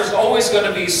realize there's always going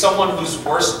to be someone who's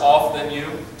worse off than you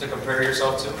to compare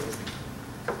yourself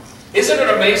to? Isn't it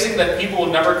amazing that people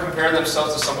will never compare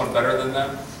themselves to someone better than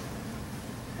them?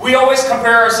 We always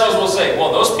compare ourselves, we'll say,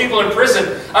 well, those people in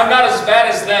prison, I'm not as bad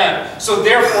as them, so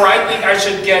therefore I think I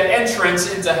should get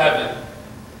entrance into heaven.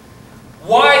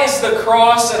 Why is the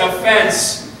cross an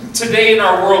offense today in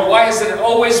our world? Why has it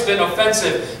always been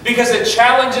offensive? Because it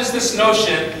challenges this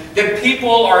notion that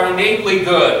people are innately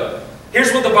good.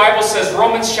 Here's what the Bible says,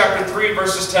 Romans chapter 3,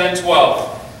 verses 10 and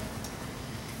 12.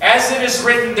 As it is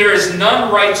written, there is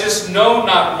none righteous, no,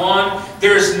 not one.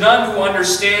 There is none who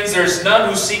understands. There is none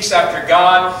who seeks after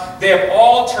God. They have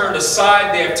all turned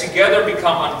aside. They have together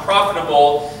become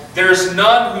unprofitable. There is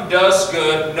none who does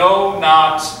good, no,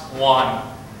 not one.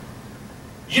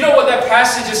 You know what that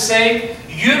passage is saying?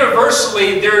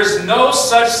 Universally, there is no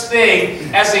such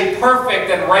thing as a perfect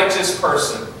and righteous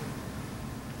person.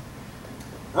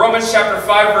 Romans chapter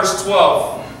 5, verse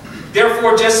 12.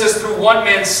 Therefore, just as through one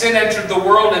man sin entered the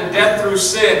world, and death through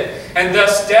sin, and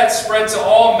thus death spread to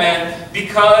all men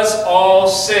because all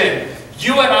sinned.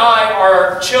 You and I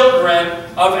are children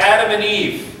of Adam and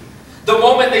Eve. The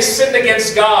moment they sinned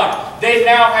against God, they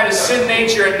now had a sin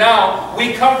nature, and now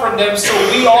we come from them, so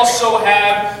we also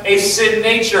have a sin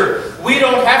nature. We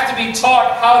don't have to be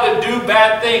taught how to do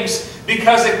bad things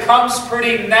because it comes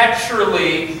pretty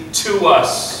naturally to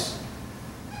us.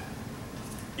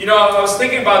 You know, I was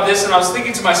thinking about this and I was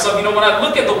thinking to myself, you know, when I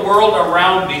look at the world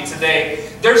around me today,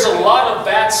 there's a lot of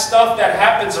bad stuff that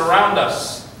happens around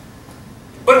us.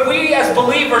 But we as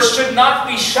believers should not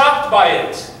be shocked by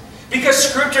it. Because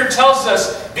Scripture tells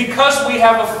us because we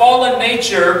have a fallen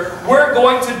nature, we're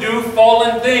going to do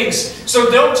fallen things.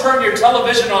 So don't turn your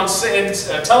television on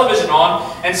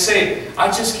and say, I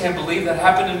just can't believe that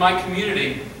happened in my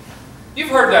community. You've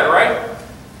heard that, right?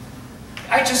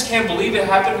 I just can't believe it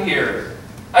happened here.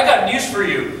 I got news for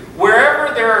you.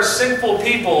 Wherever there are sinful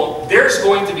people, there's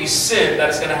going to be sin that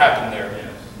is going to happen there.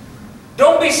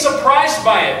 Don't be surprised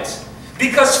by it.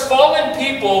 Because fallen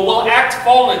people will act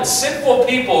fallen. Sinful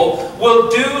people will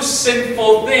do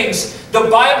sinful things. The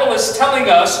Bible is telling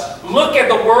us, look at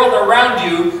the world around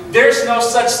you. There's no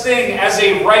such thing as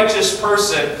a righteous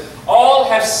person. All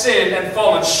have sinned and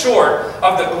fallen short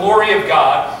of the glory of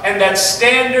God. And that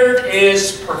standard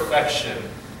is perfection.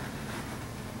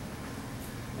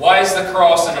 Why is the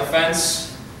cross an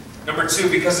offense? Number 2,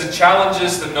 because it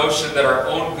challenges the notion that our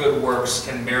own good works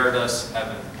can merit us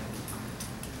heaven.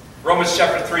 Romans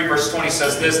chapter 3 verse 20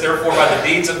 says this, therefore by the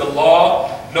deeds of the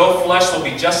law, no flesh will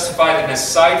be justified in his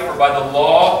sight, for by the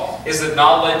law is the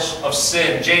knowledge of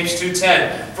sin. James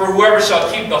 2:10, for whoever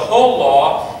shall keep the whole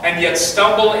law and yet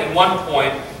stumble in one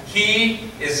point, he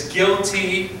is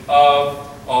guilty of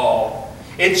all.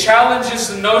 It challenges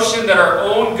the notion that our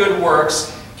own good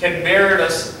works can merit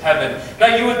us heaven.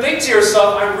 Now you would think to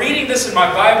yourself, I'm reading this in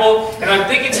my Bible, and I'm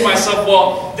thinking to myself,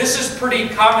 well, this is pretty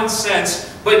common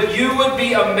sense, but you would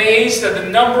be amazed at the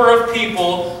number of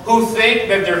people who think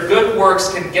that their good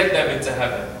works can get them into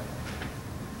heaven.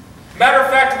 Matter of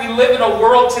fact, we live in a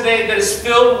world today that is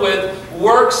filled with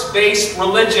works-based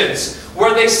religions,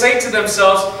 where they say to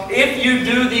themselves, if you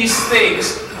do these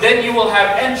things, then you will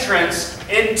have entrance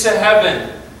into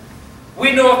heaven.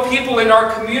 We know of people in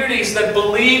our communities that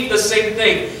believe the same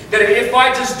thing, that if I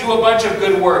just do a bunch of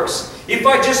good works, if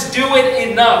I just do it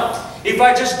enough, if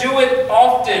I just do it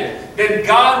often, then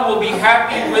God will be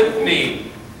happy with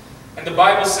me. And the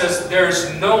Bible says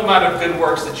there's no amount of good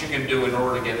works that you can do in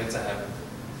order to get into heaven.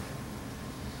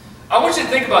 I want you to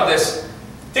think about this.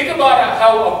 Think about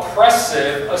how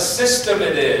oppressive a system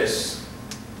it is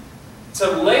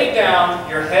to lay down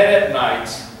your head at night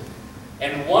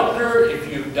and wonder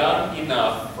if you've done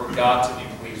enough for God to be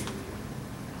pleased with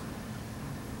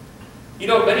you. You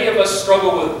know, many of us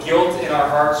struggle with guilt in our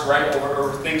hearts, right,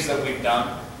 over things that we've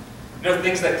done. You know,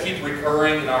 things that keep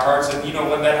recurring in our hearts. And, you know,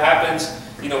 when that happens,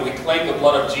 you know, we claim the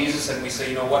blood of Jesus and we say,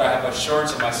 you know what, I have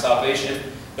assurance of my salvation.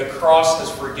 The cross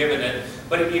has forgiven it.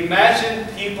 But imagine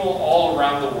people all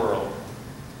around the world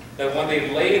that when they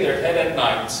lay their head at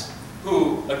night,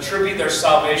 who attribute their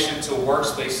salvation to a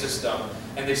works-based system,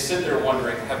 and they sit there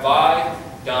wondering, have I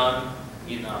done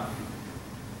enough?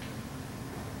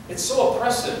 It's so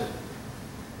oppressive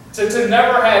to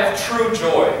never have true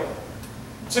joy,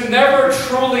 to never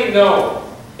truly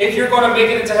know if you're going to make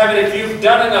it into heaven, if you've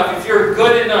done enough, if you're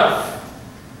good enough.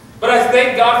 But I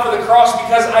thank God for the cross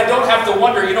because I don't have to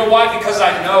wonder. You know why? Because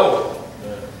I know.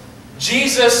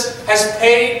 Jesus has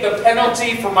paid the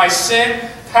penalty for my sin,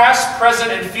 past,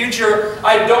 present, and future.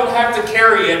 I don't have to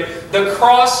carry it. The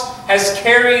cross has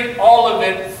carried all of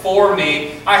it for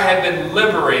me. I have been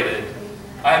liberated.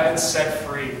 I have been set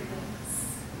free.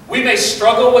 We may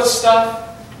struggle with stuff.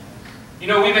 You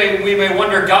know, we may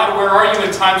wonder, God, where are you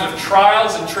in times of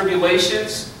trials and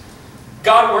tribulations?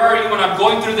 God, where are you when I'm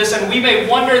going through this? And we may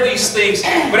wonder these things,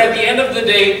 but at the end of the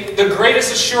day, the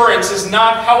greatest assurance is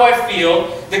not how I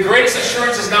feel. The greatest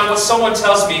assurance is not what someone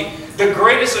tells me. The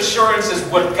greatest assurance is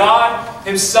what God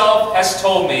Himself has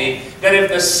told me, that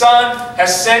if the Son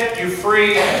has set you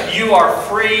free, you are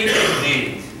free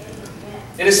indeed.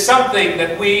 It is something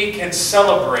that we can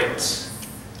celebrate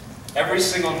every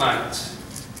single night,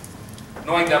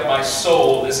 knowing that my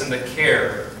soul is in the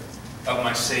care of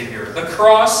my Savior. The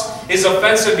cross is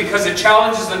offensive because it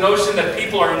challenges the notion that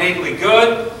people are innately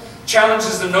good,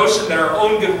 challenges the notion that our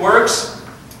own good works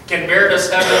can merit us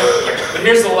heaven. But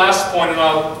here's the last point, and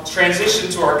I'll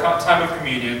transition to our time of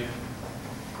communion.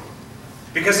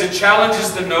 Because it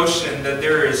challenges the notion that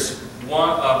there is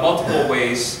multiple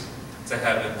ways to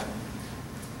heaven.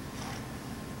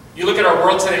 You look at our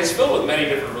world today, it's filled with many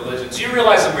different religions. You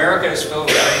realize America is filled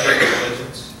with many different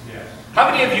religions? Yeah.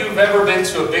 How many of you have ever been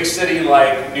to a big city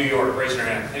like New York? Raise your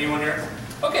hand. Anyone here?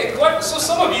 Okay, so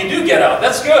some of you do get out.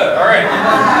 That's good. All right.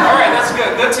 All right, that's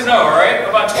good. Good to know, all right?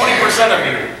 About 20% of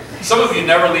you. Some of you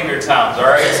never leave your towns, all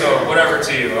right? So whatever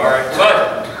to you, all right?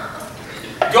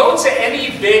 But go to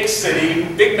any big city,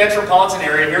 big metropolitan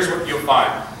area, here's what you'll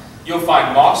find. You'll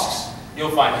find mosques,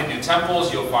 you'll find Hindu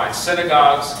temples, you'll find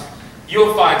synagogues,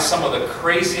 you'll find some of the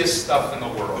craziest stuff in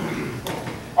the world.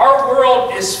 Our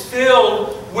world is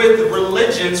filled with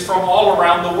religions from all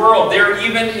around the world. They're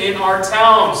even in our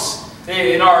towns,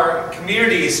 in our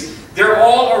communities. They're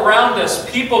all around us.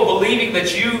 People believing that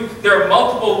there are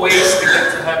multiple ways to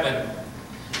get to to heaven.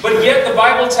 But yet the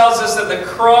Bible tells us that the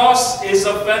cross is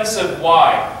offensive.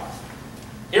 Why?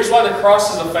 Here's why the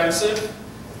cross is offensive.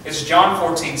 It's John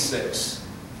 14:6.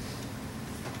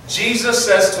 Jesus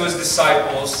says to his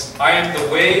disciples, I am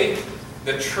the way,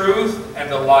 the truth, and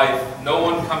the life. No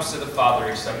one comes to the Father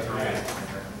except through me.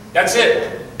 That's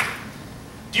it.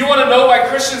 Do you want to know why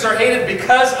Christians are hated?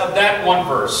 Because of that one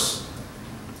verse.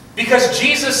 Because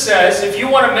Jesus says, if you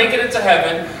want to make it into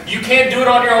heaven, you can't do it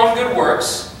on your own good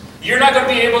works. You're not going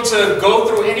to be able to go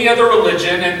through any other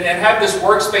religion and have this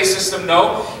works-based system.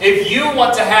 No. If you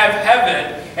want to have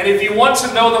heaven, and if you want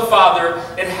to know the Father,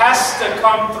 it has to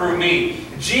come through me.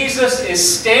 Jesus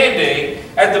is standing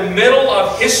at the middle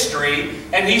of history,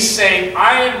 and he's saying,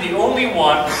 I am the only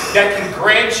one that can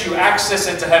grant you access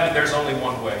into heaven. There's only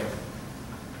one way.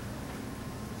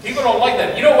 People don't like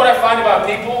that. You know what I find about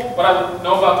people? What I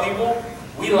know about people?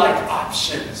 We like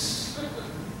options.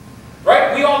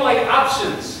 Right? We all like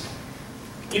options.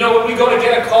 You know, when we go to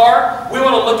get a car, we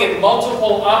want to look at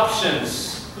multiple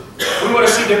options. We want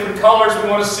to see different colors. We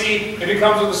want to see if it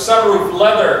comes with a sunroof,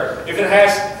 leather, if it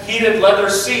has heated leather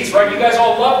seats, right? You guys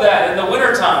all love that in the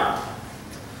wintertime.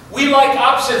 We like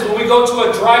options. When we go to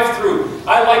a drive-thru,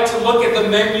 I like to look at the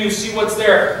menu, see what's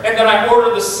there, and then I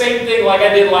order the same thing like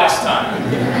I did last time.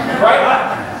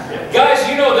 Right? Guys,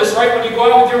 you know this, right? When you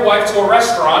go out with your wife to a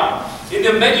restaurant,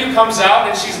 the menu comes out,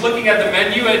 and she's looking at the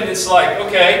menu, and it's like,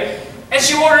 okay. And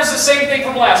she orders the same thing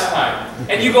from last time.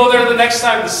 And you go there the next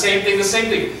time, the same thing, the same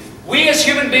thing. We as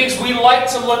human beings, we like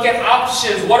to look at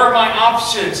options. What are my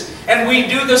options? And we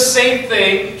do the same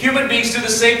thing. Human beings do the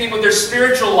same thing with their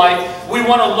spiritual life. We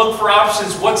want to look for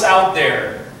options. What's out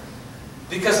there?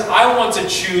 Because I want to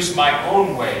choose my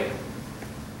own way.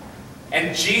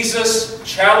 And Jesus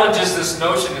challenges this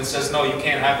notion and says, no, you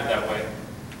can't have it that way.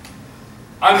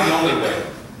 I'm the only way.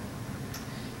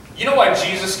 You know why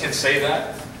Jesus can say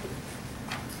that?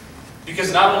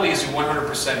 Because not only is he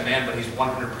 100% man, but he's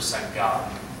 100%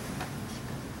 God.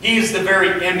 He is the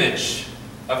very image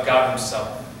of God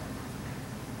himself.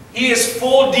 He is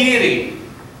full deity.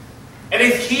 And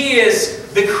if he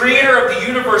is the creator of the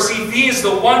universe, if he is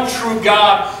the one true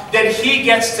God, then he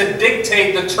gets to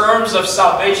dictate the terms of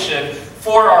salvation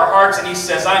for our hearts. And he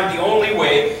says, I'm the only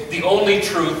way, the only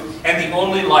truth, and the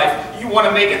only life. You want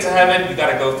to make it to heaven, you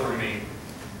got to go through me.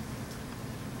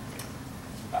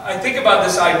 I think about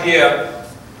this idea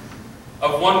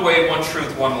of one way, one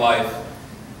truth, one life.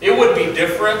 It would be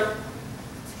different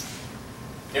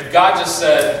if God just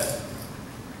said,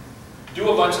 do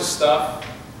a bunch of stuff,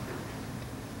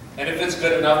 and if it's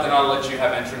good enough, then I'll let you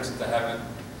have entrance into heaven.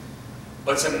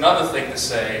 But it's another thing to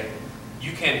say,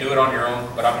 you can't do it on your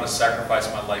own, but I'm going to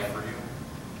sacrifice my life for you.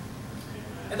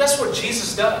 And that's what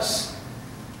Jesus does.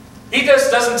 He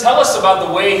doesn't tell us about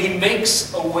the way, he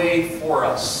makes a way for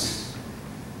us.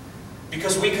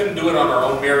 Because we couldn't do it on our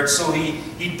own merit. So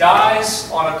he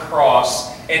dies on a cross,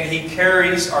 and he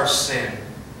carries our sin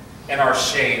and our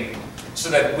shame so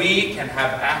that we can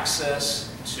have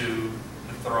access to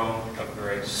the throne of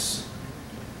grace.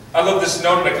 I love this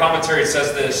note in the commentary. It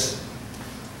says this: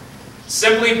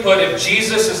 simply put, if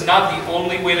Jesus is not the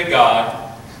only way to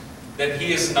God, then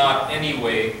he is not any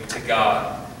way to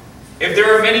God. If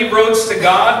there are many roads to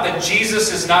God, then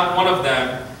Jesus is not one of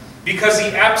them, because he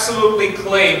absolutely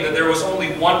claimed that there was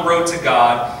only one road to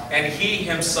God, and he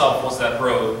himself was that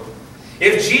road.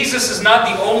 If Jesus is not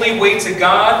the only way to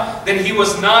God, then he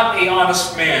was not an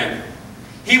honest man.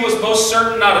 He was most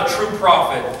certain not a true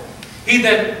prophet. He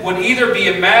then would either be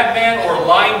a madman or a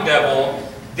lying devil.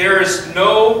 There is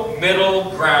no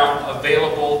middle ground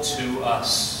available to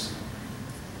us.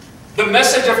 The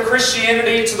message of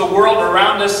Christianity to the world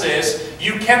around us is,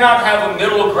 you cannot have a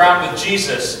middle ground with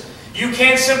Jesus. You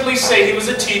can't simply say he was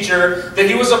a teacher, that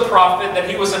he was a prophet, that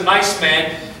he was a nice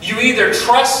man. You either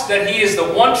trust that he is the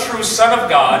one true Son of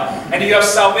God and you have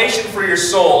salvation for your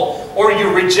soul, or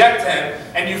you reject him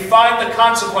and you find the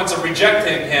consequence of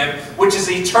rejecting him, which is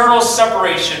eternal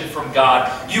separation from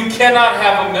God. You cannot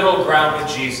have a middle ground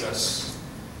with Jesus.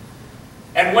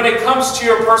 And when it comes to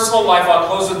your personal life, I'll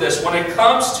close with this. When it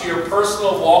comes to your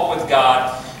personal walk with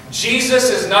God, Jesus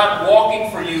is not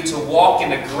walking for you to walk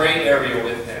in a gray area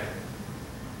with him.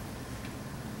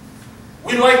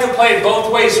 We like to play it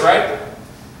both ways, right?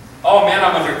 Oh man,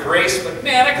 I'm under grace, but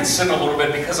man, I can sin a little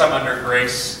bit because I'm under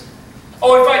grace.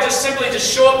 Oh, if I just simply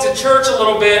show up to church a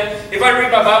little bit, if I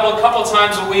read my Bible a couple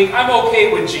times a week, I'm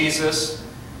okay with Jesus.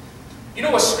 You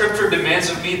know what Scripture demands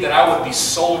of me? That I would be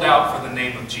sold out for the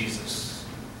name of Jesus.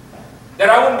 That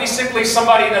I wouldn't be simply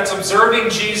somebody that's observing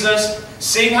Jesus,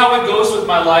 seeing how it goes with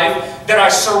my life, that I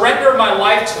surrender my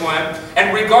life to him,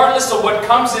 and regardless of what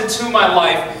comes into my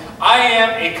life, I am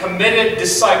a committed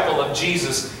disciple of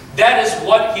Jesus. That is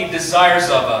what He desires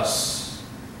of us.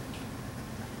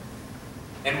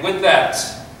 And with that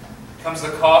comes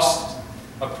the cost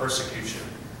of persecution.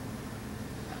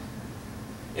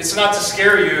 It's not to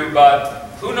scare you, but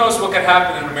who knows what could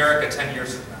happen in America 10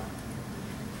 years from now?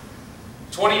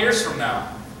 20 years from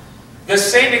now? The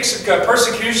same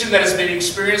persecution that has been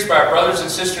experienced by our brothers and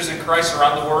sisters in Christ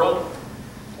around the world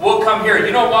will come here.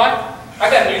 You know why? I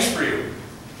got news for you.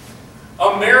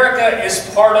 America is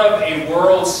part of a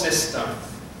world system.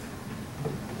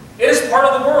 It is part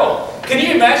of the world. Can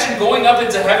you imagine going up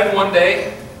into heaven one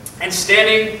day and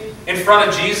standing in front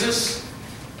of Jesus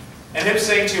and Him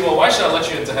saying to you, well, why should I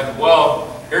let you into heaven?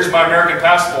 Well, here's my American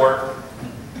passport.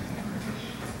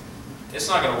 It's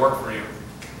not going to work for you.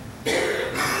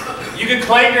 You can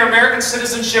claim your American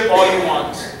citizenship all you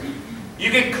want. You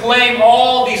can claim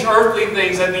all these earthly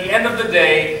things. At the end of the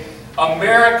day,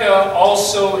 America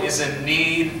also is in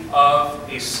need of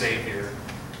a Savior.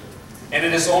 And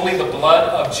it is only the blood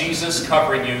of Jesus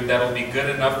covering you that will be good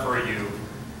enough for you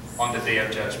on the day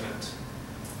of judgment.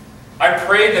 I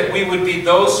pray that we would be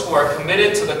those who are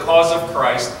committed to the cause of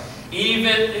Christ,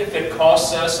 even if it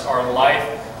costs us our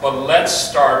life. But let's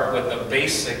start with the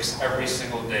basics every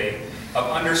single day of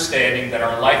understanding that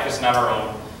our life is not our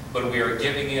own, but we are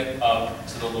giving it up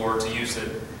to the Lord to use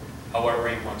it however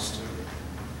He wants to.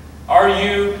 Are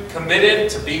you committed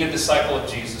to being a disciple of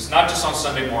Jesus, not just on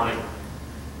Sunday morning,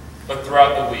 but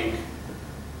throughout the week?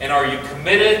 And are you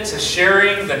committed to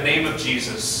sharing the name of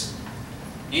Jesus,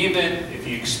 even if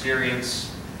you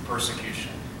experience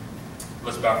persecution?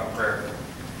 Let's bow for prayer.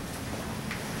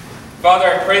 Father,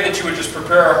 I pray that you would just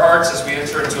prepare our hearts as we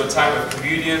enter into a time of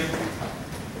communion,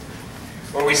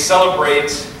 where we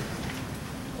celebrate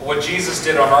what Jesus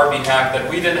did on our behalf, that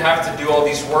we didn't have to do all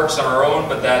these works on our own,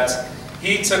 but that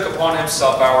He took upon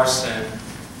Himself our sin.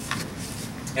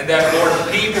 And that,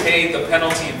 Lord, He paid the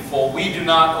penalty in full. We do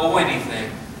not owe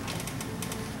anything,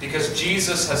 because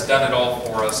Jesus has done it all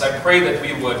for us. I pray that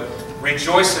we would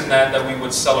rejoice in that we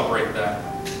would celebrate that.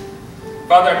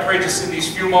 Father, I pray just in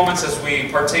these few moments as we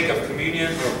partake of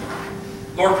communion,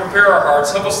 Lord, prepare our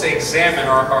hearts. Help us to examine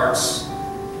our hearts.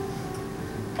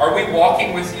 Are we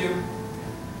walking with you?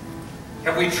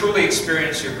 Have we truly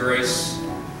experienced your grace?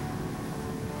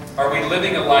 Are we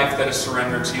living a life that is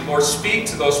surrendered to you? Lord, speak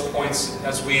to those points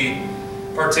as we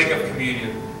partake of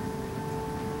communion,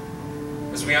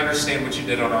 as we understand what you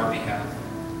did on our behalf.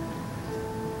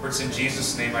 For it's in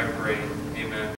Jesus' name I pray. Amen.